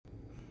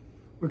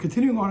We're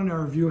continuing on in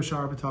our review of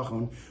Shiur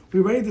B'tachon.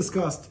 We already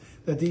discussed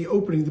that the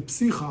opening, the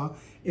psicha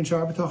in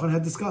Shiur B'tachon,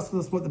 had discussed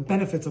with us what the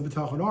benefits of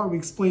B'tachon are. We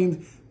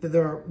explained that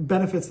there are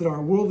benefits that are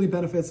worldly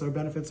benefits, there are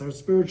benefits that are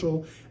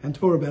spiritual and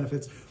Torah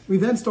benefits. We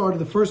then started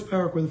the first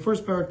parak, where the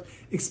first parak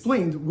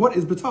explained what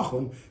is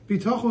B'tachon.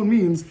 B'tachon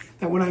means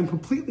that when I'm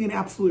completely and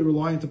absolutely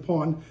reliant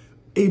upon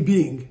a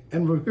being,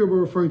 and here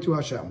we're referring to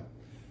Hashem.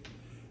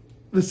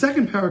 The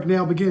second parak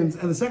now begins,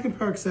 and the second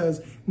parak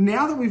says,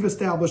 now that we've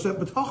established that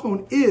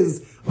B'tachon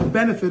is a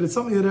benefit, it's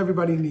something that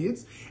everybody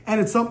needs, and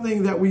it's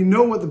something that we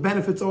know what the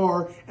benefits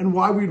are and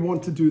why we'd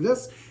want to do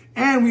this,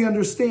 and we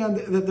understand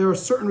that there are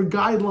certain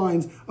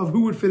guidelines of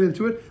who would fit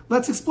into it,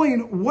 let's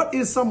explain what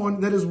is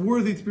someone that is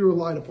worthy to be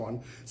relied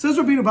upon. Says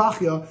Rabbeinu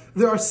Bachya,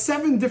 there are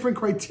 7 different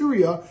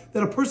criteria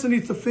that a person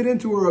needs to fit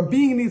into, or a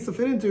being needs to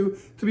fit into,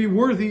 to be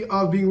worthy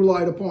of being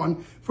relied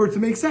upon, for it to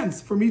make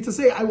sense, for me to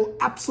say, I will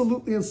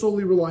absolutely and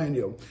solely rely on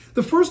you.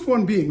 The first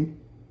one being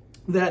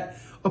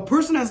that a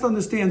person has to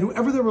understand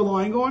whoever they're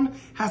relying on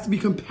has to be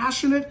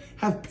compassionate,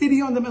 have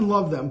pity on them, and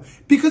love them.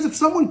 Because if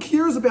someone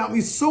cares about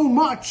me so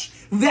much,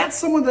 that's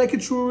someone that I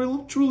could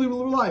truly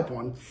rely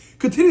upon.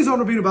 Continues on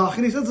Rabbeinu Bach,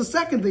 and he says the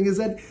second thing is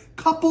that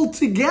coupled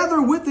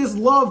together with this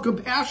love,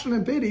 compassion,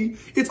 and pity,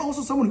 it's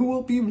also someone who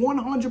will be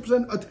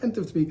 100%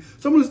 attentive to me.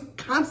 Someone who's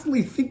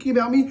constantly thinking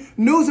about me,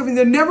 knows everything.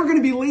 They're never going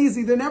to be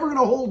lazy. They're never going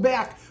to hold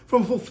back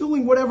from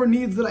fulfilling whatever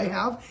needs that I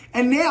have.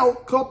 And now,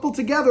 coupled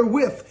together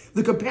with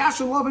the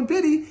compassion, love, and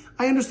pity,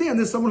 I understand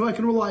there's someone who I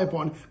can rely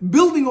upon.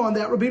 Building on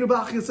that, Rabbeinu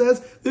Bachya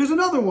says, there's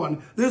another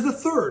one. There's the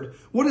third.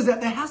 What is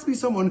that? There has to be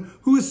someone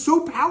who is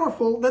so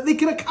powerful that they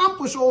can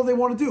accomplish all they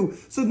want to do.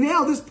 So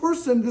now this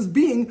person, this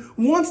being,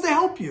 wants to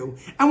help you.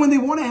 And when they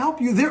want to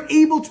help you, they're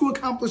able to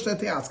accomplish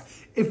that task.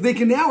 If they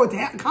can now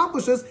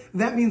accomplish this,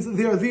 that means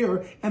they're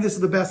there, and this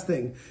is the best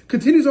thing.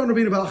 Continues on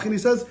Rabbeinu Bach, and he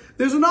says,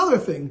 there's another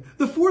thing.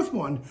 The fourth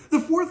one. The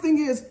fourth thing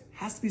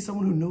has to be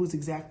someone who knows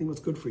exactly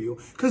what's good for you.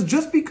 Because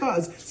just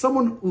because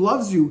someone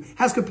loves you,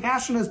 has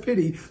compassion, has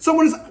pity,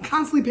 someone is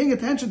constantly paying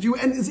attention to you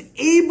and is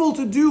able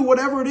to do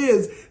whatever it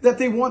is that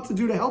they want to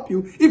do to help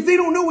you, if they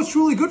don't know what's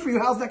truly good for you,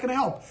 how's that going to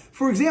help?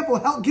 For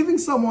example, giving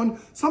someone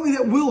something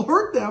that will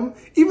hurt them,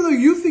 even though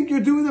you think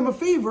you're doing them a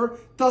favor,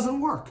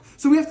 doesn't work.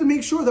 So we have to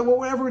make sure that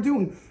whatever we're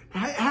doing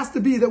has to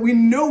be that we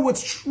know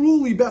what's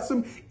truly best for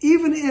them,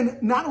 even in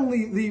not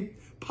only the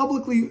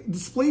publicly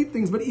displayed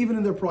things, but even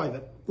in their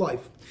private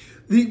life.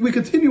 We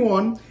continue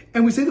on,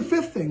 and we say the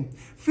fifth thing.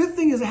 Fifth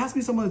thing is it has to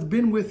be someone that's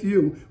been with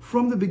you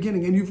from the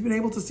beginning, and you've been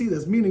able to see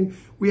this. Meaning,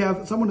 we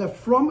have someone that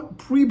from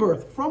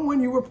pre-birth, from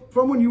when you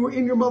were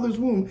in your mother's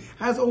womb,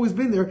 has always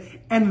been there,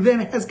 and then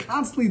has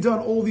constantly done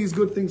all these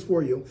good things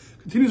for you.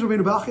 Continues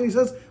Rabbeinu Bach, and he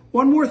says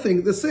one more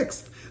thing, the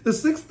sixth. The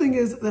sixth thing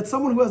is that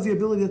someone who has the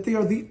ability that they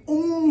are the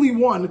only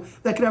one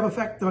that can have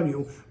effect on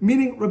you.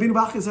 Meaning, Rabbeinu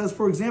Bachya says,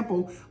 for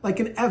example, like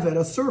an eved,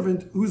 a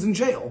servant who's in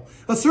jail.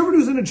 A servant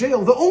who's in a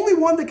jail, the only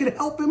one that can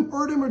help him,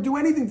 hurt him, or do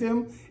anything to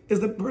him is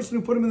the person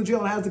who put him in the jail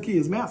and has the key,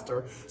 his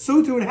master.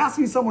 So too, it has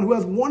to be someone who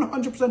has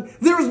 100%,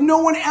 there is no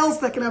one else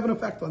that can have an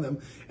effect on them.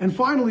 And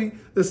finally,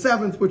 the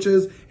seventh, which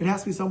is, it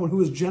has to be someone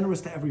who is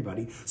generous to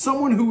everybody.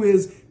 Someone who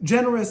is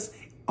generous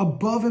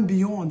above and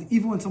beyond,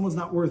 even when someone's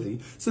not worthy.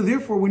 So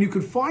therefore, when you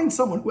could find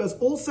someone who has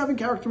all 7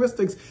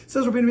 characteristics,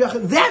 says Rabbeinu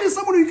Bachya, that is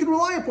someone who you can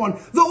rely upon.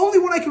 The only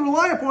one I can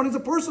rely upon is a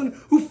person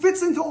who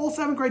fits into all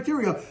 7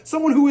 criteria.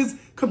 Someone who is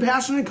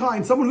compassionate and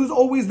kind, someone who's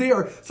always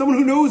there, someone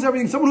who knows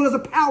everything, someone who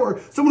has the power,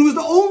 someone who is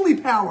the only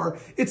power,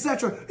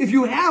 etc. If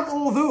you have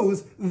all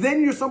those,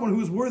 then you're someone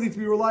who is worthy to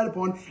be relied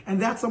upon, and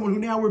that's someone who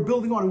now we're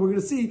building on, and we're going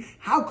to see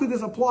how could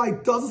this apply.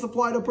 Does this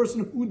apply to a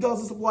person? Who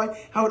does this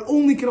apply? How it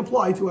only can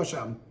apply to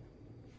Hashem.